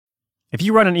If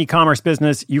you run an e-commerce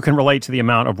business, you can relate to the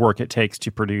amount of work it takes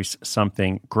to produce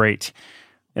something great.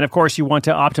 And of course, you want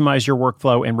to optimize your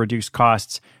workflow and reduce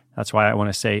costs. That's why I want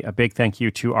to say a big thank you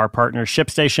to our partner,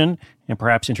 ShipStation, and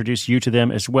perhaps introduce you to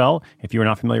them as well. If you are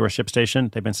not familiar with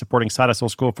ShipStation, they've been supporting Side Hustle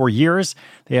School for years.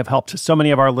 They have helped so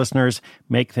many of our listeners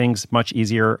make things much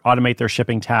easier, automate their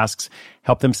shipping tasks,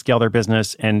 help them scale their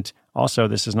business, and also,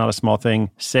 this is not a small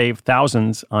thing, save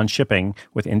thousands on shipping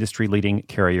with industry-leading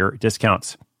carrier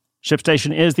discounts.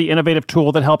 ShipStation is the innovative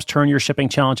tool that helps turn your shipping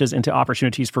challenges into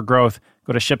opportunities for growth.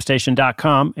 Go to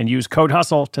ShipStation.com and use code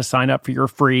HUSTLE to sign up for your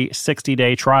free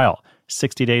 60-day trial.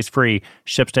 60 days free.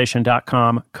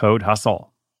 ShipStation.com, code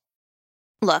HUSTLE.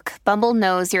 Look, Bumble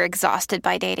knows you're exhausted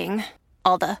by dating.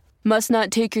 All the, must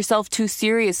not take yourself too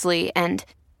seriously, and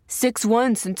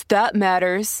 6'1" since that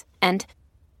matters. And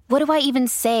what do I even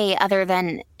say other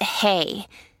than, hey?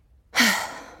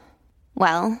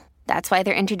 Well, that's why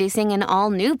they're introducing an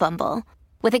all-new Bumble,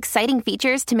 with exciting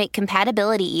features to make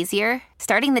compatibility easier,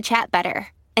 starting the chat better,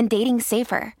 and dating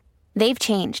safer. They've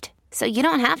changed, so you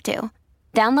don't have to.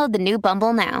 Download the new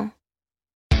Bumble now.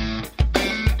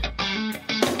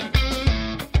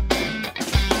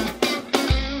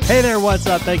 Hey there, what's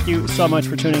up? Thank you so much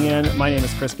for tuning in. My name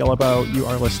is Chris Guillebeau. You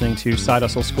are listening to Side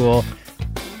Hustle School.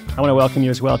 I want to welcome you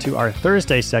as well to our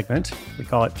Thursday segment. We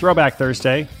call it Throwback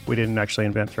Thursday. We didn't actually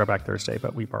invent Throwback Thursday,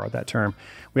 but we borrowed that term.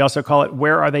 We also call it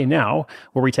Where Are They Now?,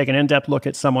 where we take an in-depth look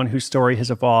at someone whose story has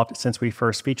evolved since we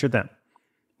first featured them.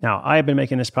 Now, I have been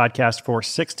making this podcast for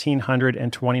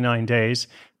 1,629 days.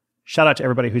 Shout out to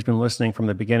everybody who's been listening from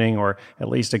the beginning, or at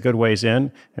least a good ways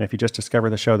in. And if you just discovered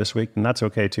the show this week, then that's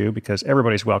okay too, because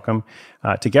everybody's welcome.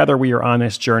 Together, we are on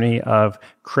this journey of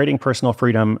creating personal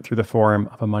freedom through the form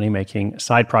of a money-making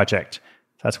side project.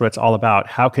 That's what it's all about.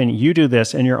 How can you do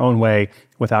this in your own way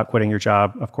without quitting your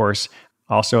job, of course,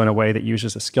 also in a way that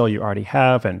uses a skill you already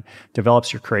have and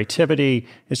develops your creativity?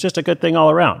 It's just a good thing all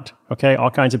around, okay?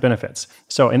 All kinds of benefits.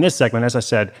 So in this segment, as I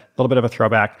said, a little bit of a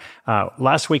throwback.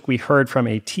 Last week, we heard from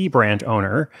a tea brand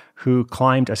owner who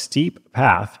climbed a steep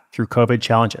path through COVID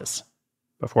challenges.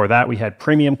 Before that, we had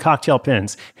premium cocktail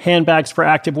pins, handbags for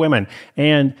active women,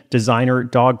 and designer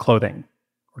dog clothing,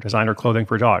 or designer clothing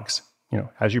for dogs,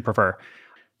 as you prefer.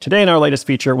 Today in our latest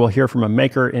feature, we'll hear from a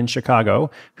maker in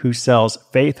Chicago who sells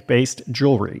faith-based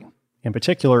jewelry, in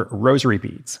particular rosary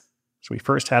beads. So we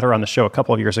first had her on the show a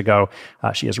couple of years ago.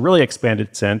 She has really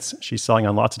expanded since. She's selling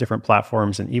on lots of different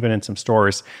platforms and even in some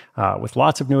stores with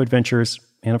lots of new adventures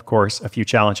and, of course, a few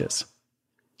challenges.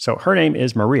 So her name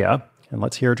is Maria, and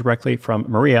let's hear directly from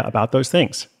Maria about those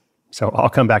things. So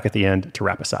I'll come back at the end to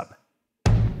wrap us up.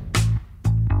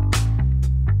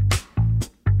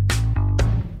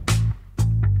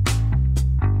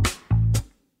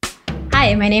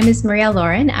 Hi, my name is Maria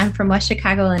Lauren. I'm from West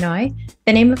Chicago, Illinois.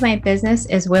 The name of my business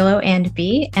is Willow and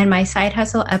Bee, and my side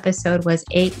hustle episode was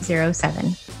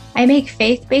 807. I make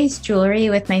faith-based jewelry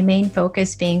with my main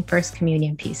focus being First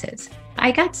Communion pieces.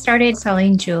 I got started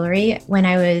selling jewelry when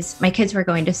my kids were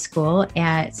going to school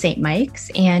at St.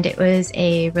 Mike's, and it was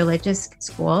a religious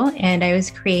school, and I was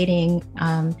creating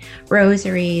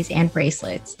rosaries and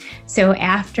bracelets. So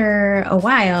after a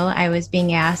while, I was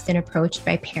being asked and approached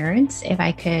by parents if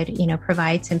I could,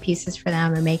 provide some pieces for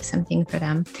them or make something for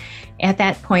them. At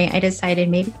that point, I decided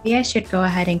maybe I should go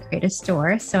ahead and create a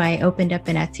store. So I opened up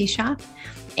an Etsy shop.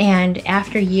 And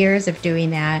after years of doing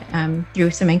that,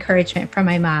 through some encouragement from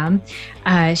my mom,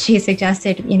 she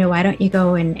suggested, why don't you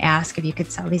go and ask if you could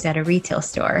sell these at a retail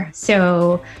store?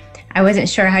 So I wasn't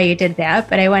sure how you did that,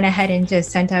 but I went ahead and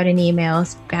just sent out an email,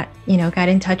 got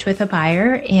in touch with a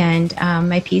buyer, and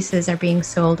my pieces are being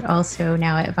sold also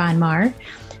now at Von Maur.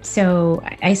 So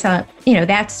I saw,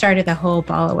 that started the whole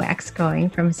ball of wax going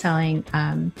from selling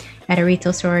at a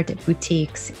retail store to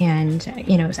boutiques. And,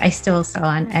 I still sell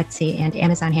on Etsy and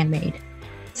Amazon Handmade.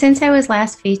 Since I was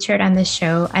last featured on the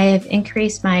show, I have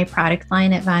increased my product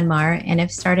line at Von Maur and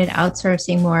have started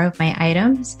outsourcing more of my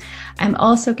items. I'm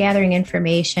also gathering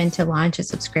information to launch a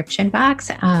subscription box.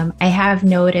 I have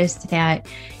noticed that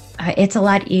it's a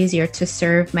lot easier to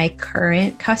serve my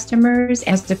current customers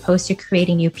as opposed to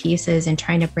creating new pieces and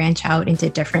trying to branch out into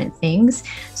different things.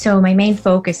 So my main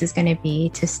focus is going to be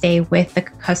to stay with the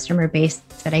customer base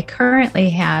that I currently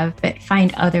have, but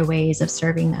find other ways of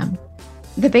serving them.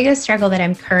 The biggest struggle that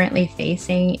I'm currently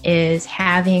facing is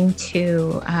having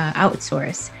to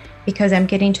outsource, because I'm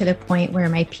getting to the point where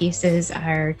my pieces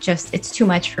are it's too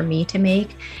much for me to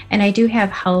make. And I do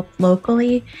have help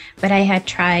locally, but I had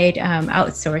tried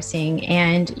outsourcing,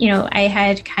 and, I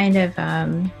had kind of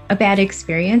a bad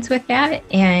experience with that.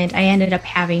 And I ended up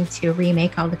having to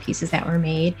remake all the pieces that were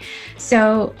made.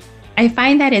 So I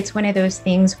find that it's one of those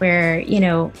things where,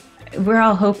 we're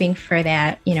all hoping for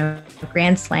that,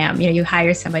 grand slam. You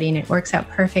hire somebody and it works out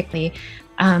perfectly.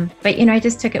 But I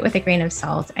just took it with a grain of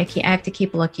salt. I have to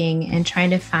keep looking and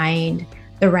trying to find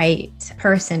the right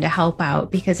person to help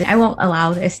out, because I won't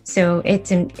allow this. So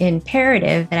it's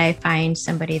imperative that I find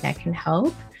somebody that can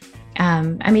help.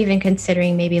 I'm even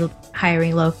considering maybe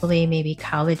hiring locally, maybe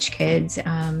college kids,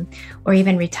 or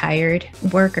even retired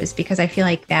workers, because I feel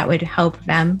like that would help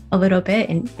them a little bit,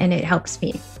 and it helps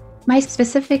me. My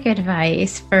specific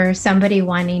advice for somebody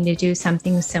wanting to do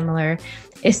something similar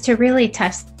is to really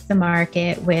test the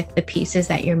market with the pieces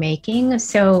that you're making.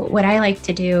 So what I like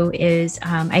to do is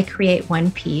I create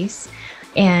one piece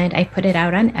and I put it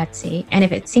out on Etsy. And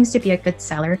if it seems to be a good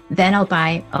seller, then I'll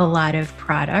buy a lot of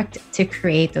product to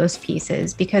create those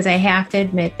pieces, because I have to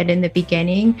admit that in the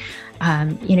beginning,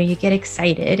 you get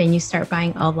excited and you start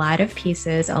buying a lot of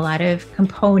pieces, a lot of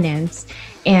components,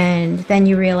 and then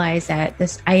you realize that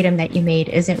this item that you made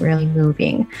isn't really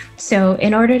moving. So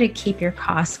in order to keep your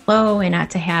costs low and not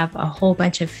to have a whole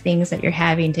bunch of things that you're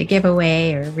having to give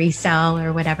away or resell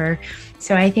or whatever,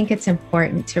 so I think it's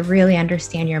important to really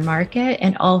understand your market,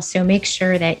 and also make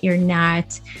sure that you're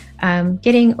not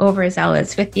getting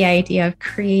overzealous with the idea of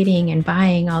creating and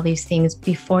buying all these things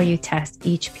before you test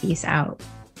each piece out.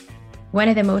 One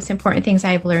of the most important things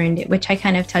I've learned, which I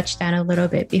kind of touched on a little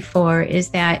bit before, is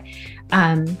that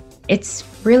it's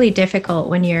really difficult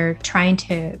when you're trying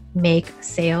to make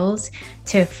sales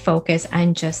to focus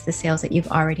on just the sales that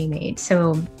you've already made.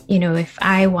 So, if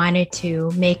I wanted to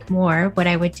make more, what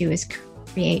I would do is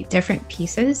create different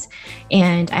pieces,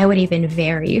 and I would even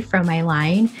vary from my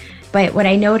line. But what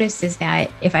I noticed is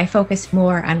that if I focus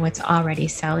more on what's already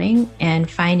selling and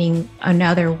finding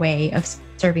another way of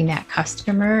serving that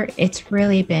customer, it's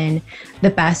really been the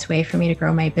best way for me to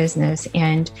grow my business.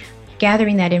 And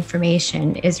gathering that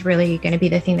information is really going to be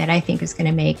the thing that I think is going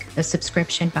to make the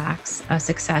subscription box a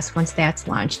success once that's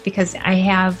launched, because I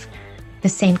have the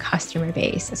same customer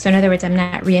base. So in other words, I'm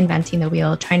not reinventing the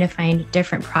wheel, trying to find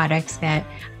different products that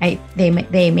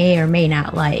they may or may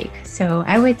not like. So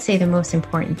I would say the most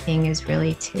important thing is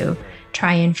really to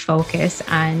try and focus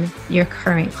on your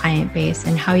current client base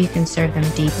and how you can serve them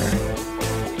deeper.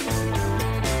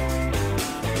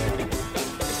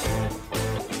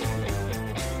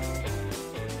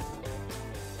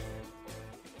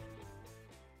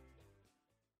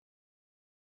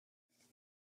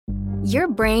 Your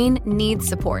brain needs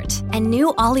support, and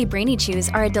new Ollie Brainy Chews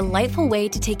are a delightful way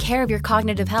to take care of your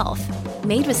cognitive health.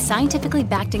 Made with scientifically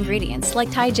backed ingredients like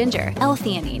Thai ginger,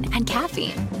 L-theanine, and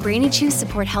caffeine, Brainy Chews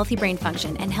support healthy brain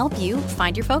function and help you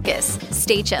find your focus,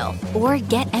 stay chill, or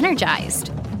get energized.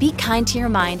 Be kind to your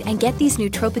mind and get these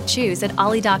nootropic chews at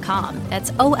ollie.com.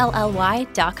 That's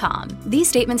OLLY.com. These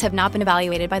statements have not been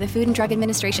evaluated by the Food and Drug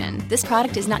Administration. This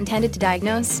product is not intended to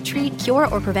diagnose, treat, cure,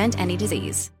 or prevent any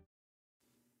disease.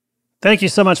 Thank you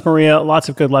so much, Maria. Lots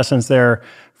of good lessons there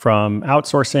from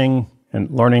outsourcing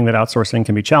and learning that outsourcing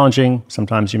can be challenging.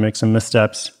 Sometimes you make some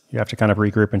missteps. You have to kind of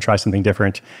regroup and try something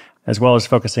different, as well as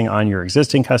focusing on your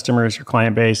existing customers, your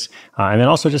client base, and then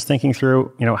also just thinking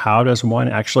through, how does one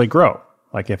actually grow?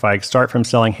 Like if I start from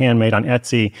selling handmade on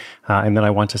Etsy and then I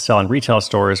want to sell in retail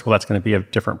stores, well, that's going to be a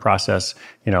different process,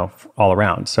 all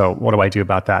around. So what do I do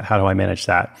about that? How do I manage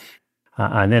that?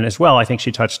 And then as well, I think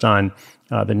she touched on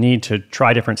the need to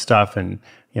try different stuff and,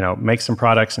 make some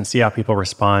products and see how people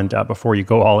respond before you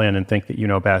go all in and think that you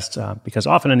know best. Because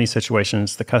often in these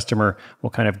situations, the customer will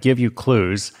kind of give you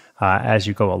clues as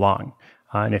you go along.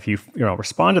 And if you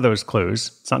respond to those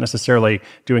clues, it's not necessarily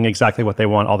doing exactly what they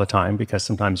want all the time, because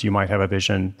sometimes you might have a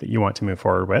vision that you want to move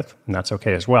forward with, and that's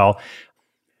okay as well.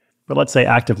 But let's say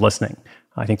active listening.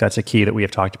 I think that's a key that we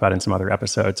have talked about in some other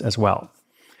episodes as well.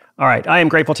 All right, I am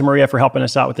grateful to Maria for helping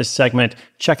us out with this segment.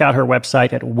 Check out her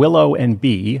website at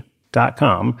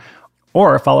willowandbee.com,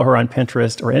 or follow her on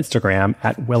Pinterest or Instagram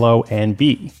at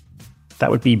willowandbee. That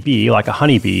would be bee like a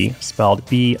honeybee, spelled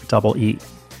B-E-E.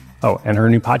 Oh, and her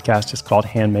new podcast is called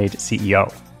Handmade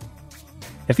CEO.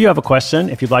 If you have a question,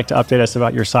 if you'd like to update us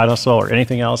about your side hustle or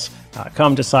anything else,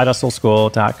 come to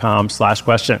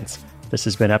sidehustleschool.com/questions. This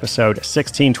has been episode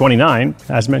 1629,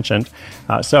 as mentioned.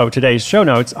 So today's show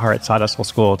notes are at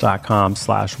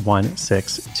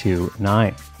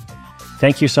sidehustleschool.com/1629.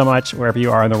 Thank you so much, wherever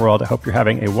you are in the world. I hope you're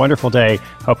having a wonderful day.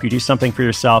 Hope you do something for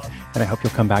yourself, and I hope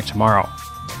you'll come back tomorrow.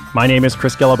 My name is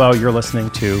Chris Guillebeau. You're listening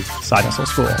to Side Hustle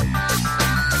School.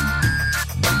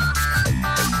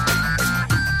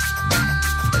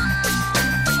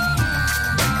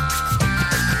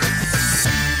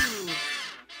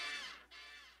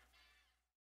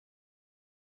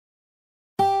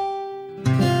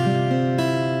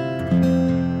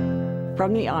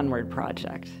 From the Onward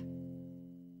Project.